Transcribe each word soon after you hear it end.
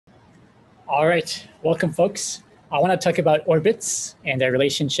All right, welcome folks. I want to talk about orbits and their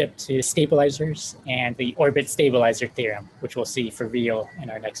relationship to stabilizers and the orbit stabilizer theorem, which we'll see for real in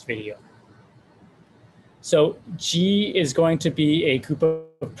our next video. So G is going to be a group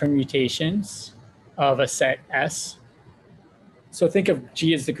of permutations of a set S. So think of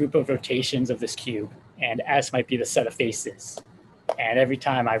G as the group of rotations of this cube, and S might be the set of faces. And every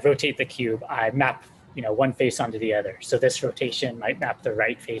time I rotate the cube, I map one face onto the other. So this rotation might map the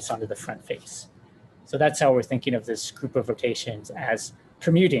right face onto the front face. So that's how we're thinking of this group of rotations as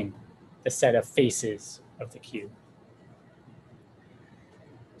permuting the set of faces of the cube.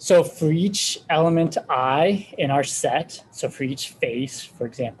 So for each element I in our set, so for each face, for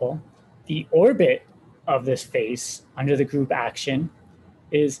example, the orbit of this face under the group action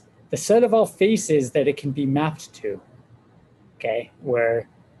is the set of all faces that it can be mapped to, okay? Where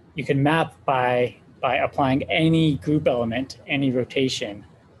you can map by applying any group element, any rotation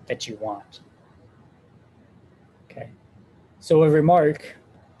that you want. Okay, so a remark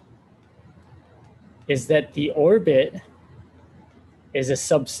is that the orbit is a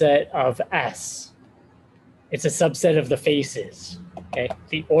subset of S. It's a subset of the faces, okay?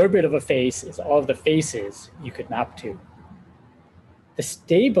 The orbit of a face is all of the faces you could map to. The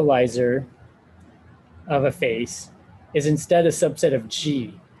stabilizer of a face is instead a subset of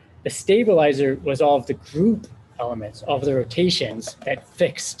G. The stabilizer was all of the group elements, all of the rotations that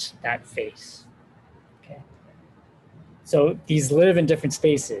fixed that face. Okay. So these live in different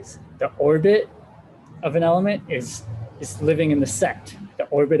spaces. The orbit of an element is living in the set. The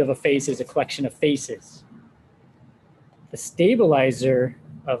orbit of a face is a collection of faces. The stabilizer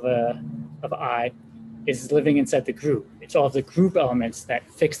of I is living inside the group. It's all of the group elements that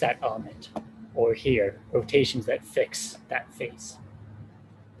fix that element, or here, rotations that fix that face.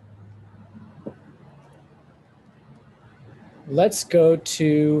 Let's go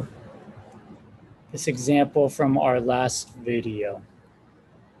to this example from our last video.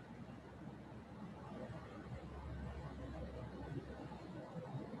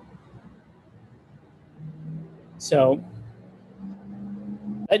 So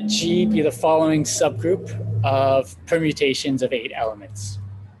let G be the following subgroup of permutations of 8 elements.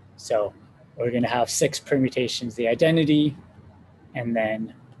 So we're going to have 6 permutations, the identity, and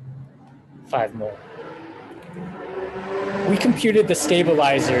then 5 more. We computed the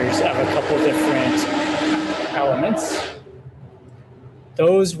stabilizers of a couple different elements.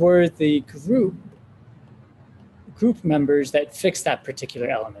 Those were the group members that fixed that particular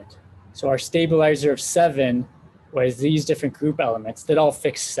element. So our stabilizer of 7 was these different group elements that all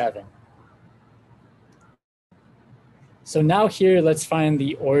fix 7. So now here, let's find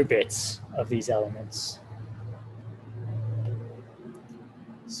the orbits of these elements.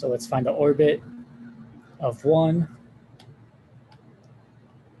 So let's find the orbit of 1.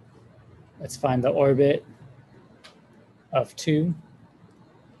 Let's find the orbit of 2,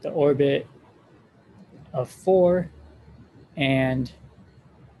 the orbit of 4, and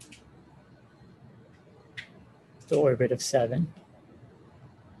the orbit of 7.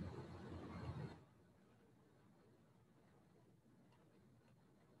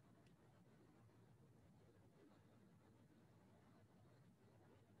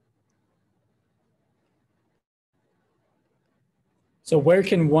 So where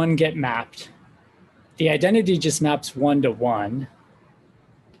can 1 get mapped? The identity just maps 1 to 1.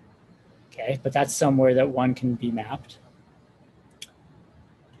 Okay, but that's somewhere that 1 can be mapped.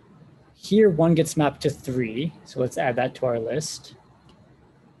 Here 1 gets mapped to 3, so let's add that to our list.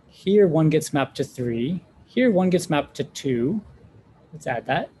 Here 1 gets mapped to 3. Here 1 gets mapped to 2. Let's add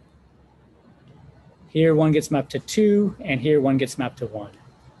that. Here 1 gets mapped to 2, and here 1 gets mapped to 1.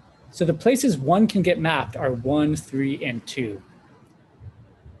 So the places 1 can get mapped are 1, 3, and 2.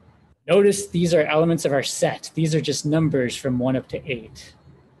 Notice these are elements of our set. These are just numbers from 1 up to 8,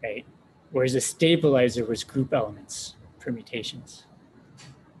 right? Whereas a stabilizer was group elements, permutations.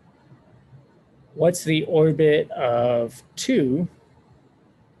 What's the orbit of 2?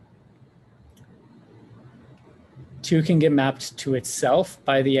 2 can get mapped to itself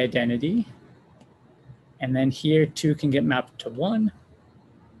by the identity. And then here, 2 can get mapped to 1.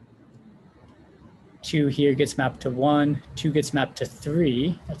 2 here gets mapped to 1. 2 gets mapped to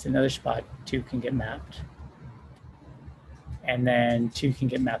 3. That's another spot 2 can get mapped. And then 2 can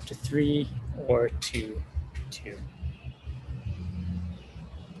get mapped to 3 or 2, 2.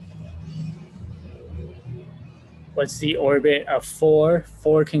 What's the orbit of 4?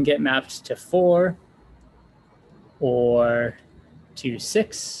 4 can get mapped to 4 or to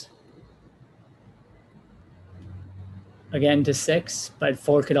 6. Again to 6, but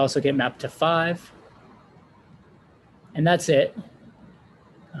 4 could also get mapped to 5. And that's it.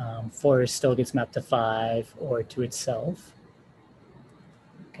 4 still gets mapped to 5 or to itself.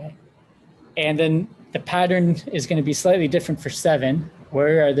 Okay. And then the pattern is going to be slightly different for 7.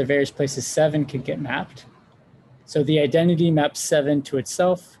 Where are the various places 7 could get mapped? So the identity maps 7 to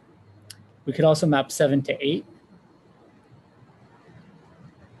itself. We could also map 7 to 8.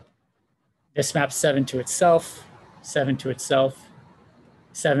 This maps 7 to itself, 7 to itself,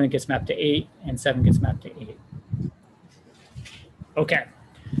 7 gets mapped to 8, and 7 gets mapped to 8. Okay,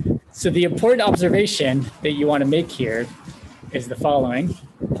 so the important observation that you want to make here is the following.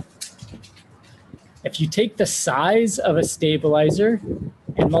 If you take the size of a stabilizer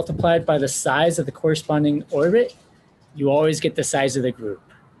and multiply it by the size of the corresponding orbit, you always get the size of the group.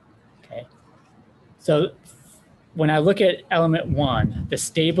 Okay, so when I look at element 1, the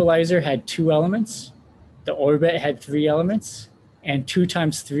stabilizer had 2 elements, the orbit had 3 elements, and 2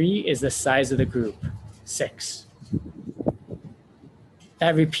 times 3 is the size of the group, 6.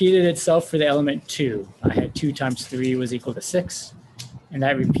 That repeated itself for the element 2. I had 2 times 3 was equal to 6. And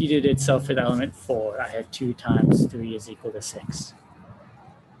that repeated itself for the element 4. I had 2 times 3 is equal to 6.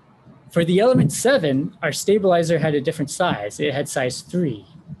 For the element 7, our stabilizer had a different size. It had size 3.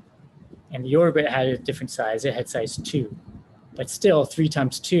 And the orbit had a different size. It had size 2. But still, 3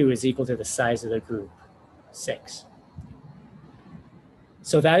 times 2 is equal to the size of the group, 6.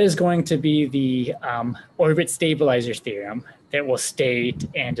 So that is going to be the orbit stabilizer theorem that we'll state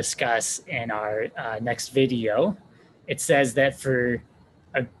and discuss in our next video. It says that for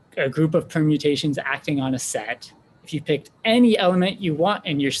a group of permutations acting on a set, if you picked any element you want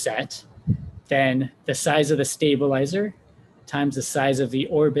in your set, then the size of the stabilizer times the size of the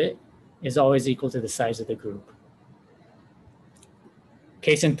orbit is always equal to the size of the group.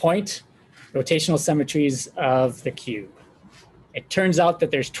 Case in point, rotational symmetries of the cube. It turns out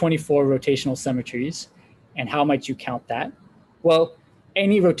that there's 24 rotational symmetries, and how might you count that? Well,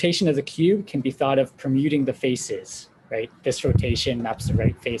 any rotation of the cube can be thought of permuting the faces, right? This rotation maps the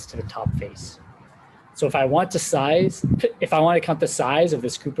right face to the top face. So if I want to count the size of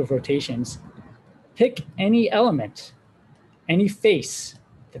this group of rotations, pick any element, any face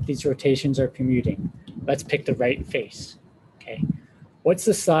that these rotations are permuting. Let's pick the right face, okay? What's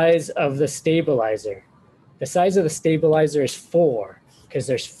the size of the stabilizer? The size of the stabilizer is 4 because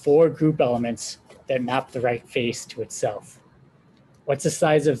there's 4 group elements that map the right face to itself. What's the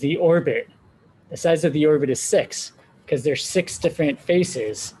size of the orbit? The size of the orbit is 6 because there's 6 different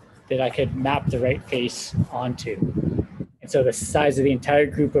faces that I could map the right face onto. And so the size of the entire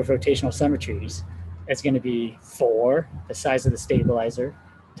group of rotational symmetries is going to be 4, the size of the stabilizer,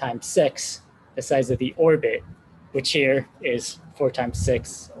 times 6, the size of the orbit, which here is 4 times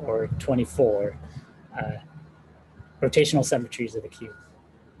 6 or 24 rotational symmetries of the cube.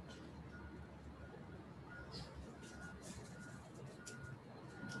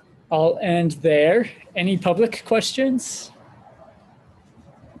 I'll end there. Any public questions?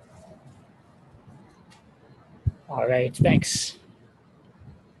 All right, thanks.